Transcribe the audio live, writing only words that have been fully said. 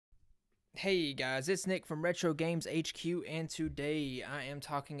Hey guys, it's Nick from Retro Games HQ, and today I am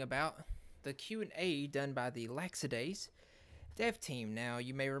talking about the Q&A done by the Laxidaze dev team. Now,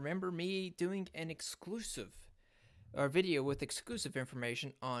 you may remember me doing an exclusive or video with exclusive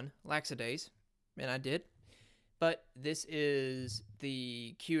information on Laxidaze, and I did. But this is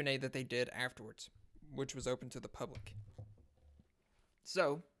the Q&A that they did afterwards, which was open to the public.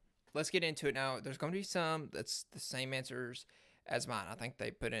 So, let's get into it now. There's going to be some that's the same answers as mine. I think they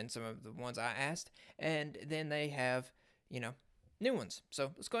put in some of the ones I asked, and then they have, new ones.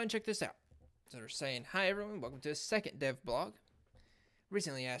 So let's go ahead and check this out. So they're saying, "Hi everyone, welcome to the second dev blog.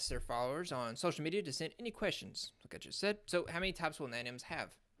 Recently asked their followers on social media to send any questions." Like I just said. So how many types will nanims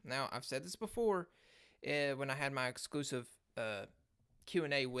have? Now, I've said this before when I had my exclusive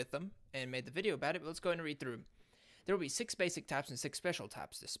Q&A with them and made the video about it, but let's go ahead and read through them. There will be 6 basic types and 6 special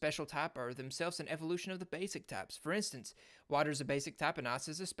types. The special type are themselves an evolution of the basic types. For instance, water is a basic type and ice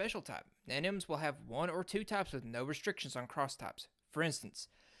is a special type. Nanims will have 1 or 2 types with no restrictions on cross types. For instance,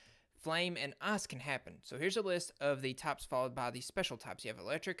 flame and ice can happen. So here's a list of the types followed by the special types. You have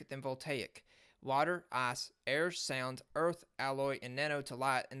electric, then voltaic, water, ice, air, sound, earth, alloy, and nano to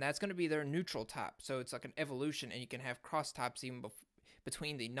light, and that's going to be their neutral type. So it's like an evolution, and you can have cross types even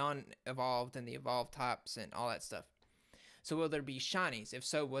between the non-evolved and the evolved types and all that stuff. So will there be shinies? If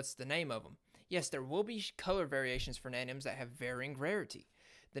so, what's the name of them? Yes, there will be color variations for nanims that have varying rarity.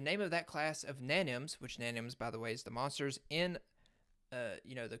 The name of that class of nanims, which nanims, by the way, is the monsters in,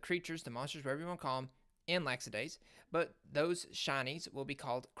 the creatures, the monsters, whatever you want to call them, in Laxidaze, but those shinies will be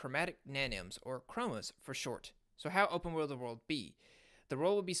called chromatic nanims, or chromas for short. So how open will the world be? The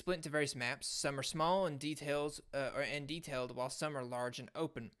world will be split into various maps. Some are small and detailed, while some are large and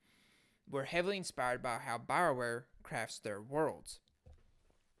open. We're heavily inspired by how BioWare crafts their worlds.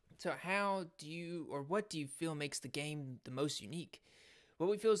 So what do you feel makes the game the most unique? What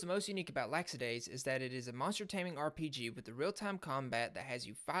we feel is the most unique about Laxidaze is that it is a monster taming RPG with the real-time combat that has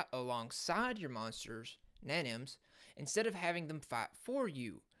you fight alongside your monsters, nanims, instead of having them fight for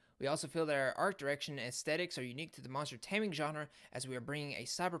you. We also feel that our art direction and aesthetics are unique to the monster taming genre, as we are bringing a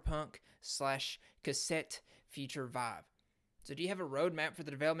cyberpunk/cassette future vibe. So do you have a roadmap for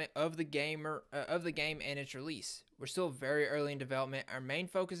the development of the game and its release? We're still very early in development. Our main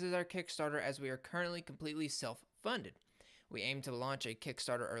focus is our Kickstarter, as we are currently completely self-funded. We aim to launch a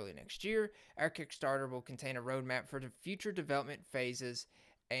Kickstarter early next year. Our Kickstarter will contain a roadmap for the future development phases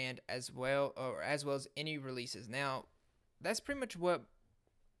and as well as any releases. Now, that's pretty much what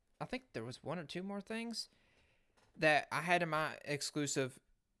I think. There was 1 or 2 more things that I had in my exclusive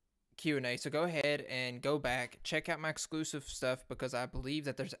Q&A, so go ahead and go back, check out my exclusive stuff, because I believe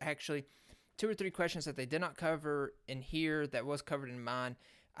that there's actually 2 or 3 questions that they did not cover in here that was covered in mine.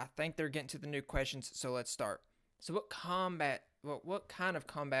 I think they're getting to the new questions, so let's start. So what kind of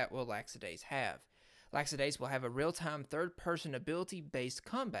combat will Laxidaze have? Laxidaze will have a real-time third-person ability-based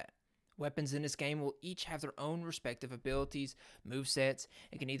combat. Weapons in this game will each have their own respective abilities, movesets,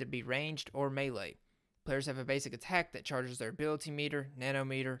 and can either be ranged or melee. Players have a basic attack that charges their ability meter,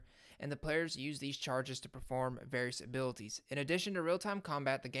 nanometer, and the players use these charges to perform various abilities. In addition to real-time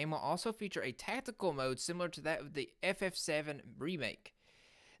combat, the game will also feature a tactical mode similar to that of the FF7 remake.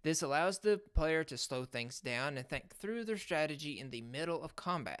 This allows the player to slow things down and think through their strategy in the middle of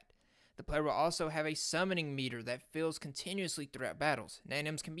combat. The player will also have a summoning meter that fills continuously throughout battles.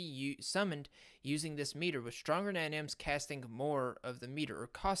 Nanims can be summoned using this meter, with stronger nanims casting more of the meter, or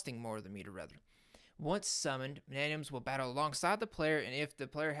costing more of the meter rather. Once summoned, nanims will battle alongside the player, and if the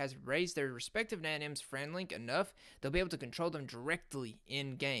player has raised their respective nanims friend-link enough, they'll be able to control them directly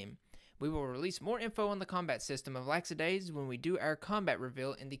in-game. We will release more info on the combat system of Laxidaze when we do our combat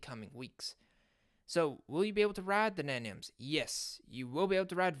reveal in the coming weeks. So, will you be able to ride the nanims? Yes, you will be able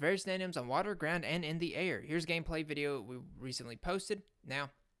to ride various nanims on water, ground, and in the air. Here's a gameplay video we recently posted.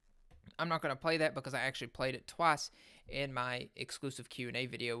 Now, I'm not going to play that because I actually played it twice in my exclusive Q&A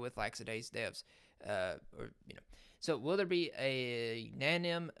video with Laxidaze devs. So will there be a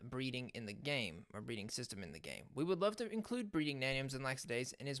nanim breeding in the game, or breeding system in the game? We would love to include breeding nanims in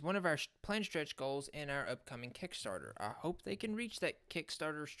Laxidaze, and is one of our planned stretch goals in our upcoming Kickstarter. I hope they can reach that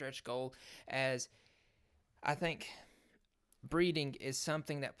Kickstarter stretch goal, as I think breeding is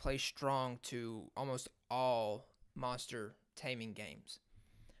something that plays strong to almost all monster taming games.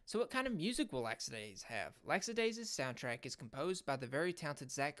 So what kind of music will Laxidaze have? Laxidaze's soundtrack is composed by the very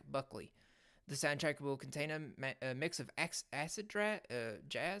talented Zach Buckley. The soundtrack will contain a mix of acid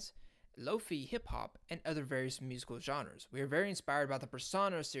jazz, lo-fi hip-hop, and other various musical genres. We are very inspired by the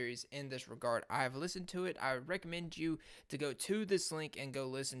Persona series in this regard. I have listened to it. I recommend you to go to this link and go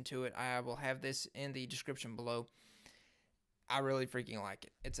listen to it. I will have this in the description below. I really freaking like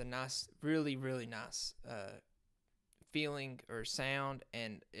it. It's a nice, really, really nice feeling or sound.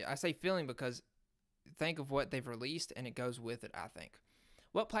 And I say feeling because think of what they've released and it goes with it, I think.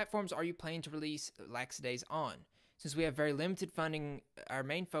 What platforms are you planning to release Laxidaze on? Since we have very limited funding, our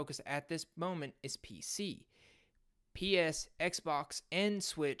main focus at this moment is PC. PS, Xbox, and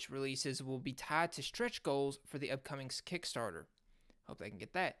Switch releases will be tied to stretch goals for the upcoming Kickstarter. Hope they can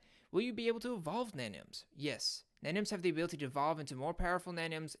get that. Will you be able to evolve nanims? Yes. Nanims have the ability to evolve into more powerful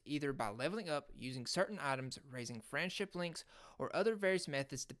nanims either by leveling up, using certain items, raising friendship links, or other various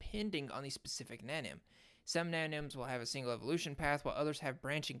methods depending on the specific nanim. Some nanims will have a single evolution path while others have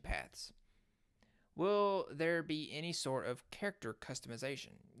branching paths. Will there be any sort of character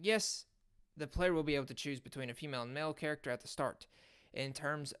customization? Yes, the player will be able to choose between a female and male character at the start. In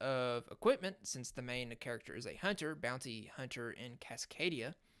terms of equipment, since the main character is a hunter, bounty hunter in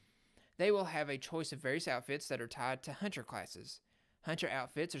Cascadia, they will have a choice of various outfits that are tied to hunter classes. Hunter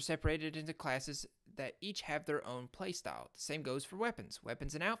outfits are separated into classes that each have their own playstyle. The same goes for weapons.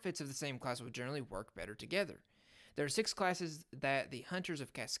 Weapons and outfits of the same class will generally work better together. There are 6 classes that the Hunters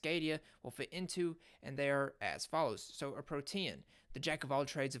of Cascadia will fit into, and they are as follows. So a Protean, the jack of all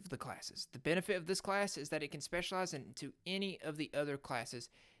trades of the classes. The benefit of this class is that it can specialize into any of the other classes.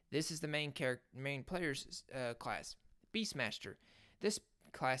 This is the main player's class. Beastmaster. This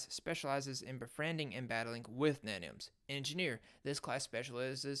class specializes in befriending and battling with nanims. Engineer. This class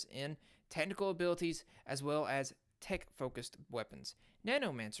specializes in technical abilities as well as tech-focused weapons.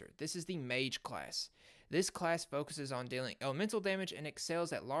 Nanomancer. This is the mage class. This class focuses on dealing elemental damage and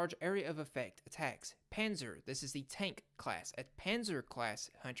excels at large area of effect attacks. Panzer. This is the tank class. A Panzer class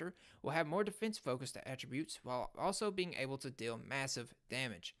hunter will have more defense-focused attributes while also being able to deal massive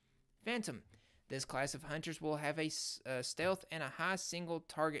damage. Phantom. This class of hunters will have a stealth and a high single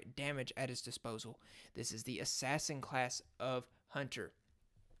target damage at its disposal. This is the assassin class of hunter.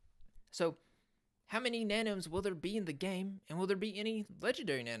 So, how many nanims will there be in the game, and will there be any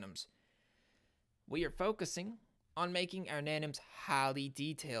legendary nanims? We are focusing on making our nanims highly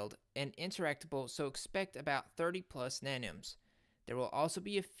detailed and interactable, so expect about 30 plus nanims. There will also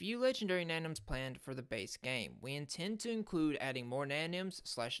be a few legendary nanims planned for the base game. We intend to include adding more nanims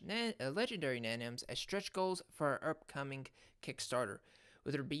 / legendary nanims as stretch goals for our upcoming Kickstarter.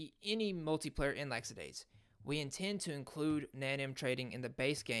 Will there be any multiplayer in Laxidaze? We intend to include nanim trading in the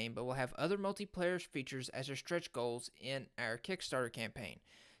base game, but we'll have other multiplayer features as our stretch goals in our Kickstarter campaign,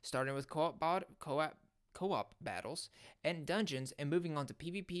 starting with co-op battles and dungeons and moving on to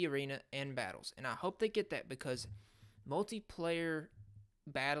PvP arena and battles. And I hope they get that because multiplayer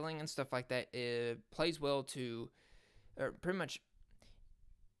battling and stuff like that plays well to pretty much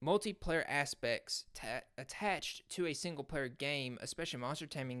multiplayer aspects attached to a single player game, especially monster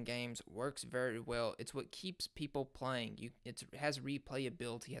taming games, works very well. It's what keeps people playing. It has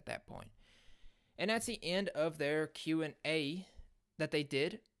replayability at that point. And that's the end of their Q&A that they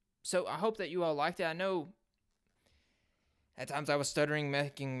did. So I hope that you all liked it. I know at times I was stuttering,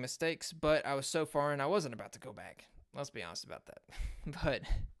 making mistakes, but I was so far and I wasn't about to go back. Let's be honest about that. But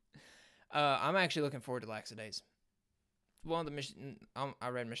I'm actually looking forward to Laxidaze. One of the I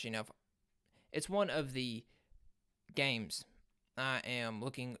read Machine Elf. It's one of the games I am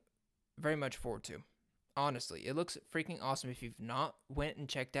looking very much forward to. Honestly, it looks freaking awesome. If you've not went and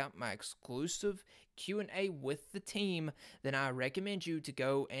checked out my exclusive Q&A with the team, then I recommend you to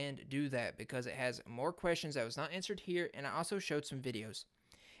go and do that because it has more questions that was not answered here, and I also showed some videos.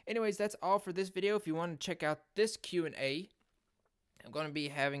 Anyways, that's all for this video. If you want to check out this Q&A, I'm going to be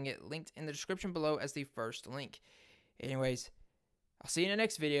having it linked in the description below as the first link. Anyways, I'll see you in the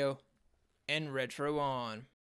next video, and retro on.